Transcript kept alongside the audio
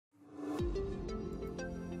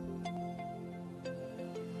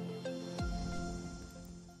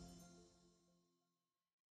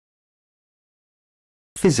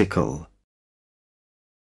physical,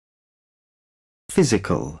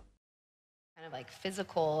 physical, Kind of like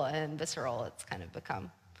physical and visceral, it's kind of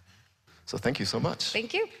become. So thank you so much.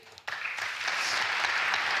 Thank you.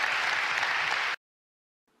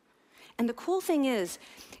 And the cool thing is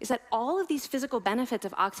that all of these physical benefits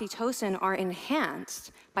of oxytocin are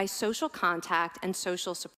enhanced by social contact and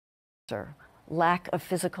social support. Lack of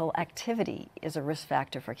physical activity is a risk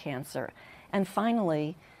factor for cancer. And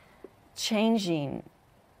finally, changing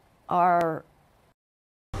our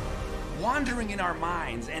wandering in our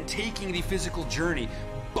minds and taking the physical journey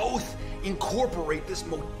both incorporate this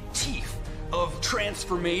motif of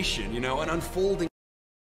transformation, and unfolding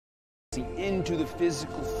into the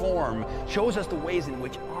physical form shows us the ways in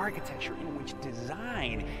which architecture, in which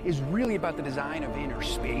design is really about the design of inner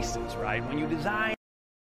spaces, right? When you design.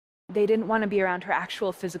 They didn't want to be around her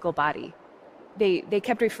actual physical body. They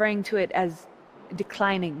kept referring to it as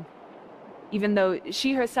declining, even though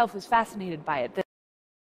she herself was fascinated by it.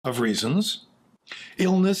 Of reasons.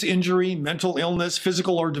 Illness, injury, mental illness,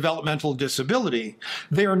 physical or developmental disability,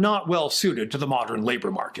 they are not well suited to the modern labor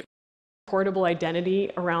market. Portable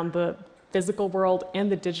identity around the physical world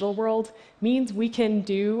and the digital world means we can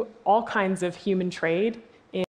do all kinds of human trade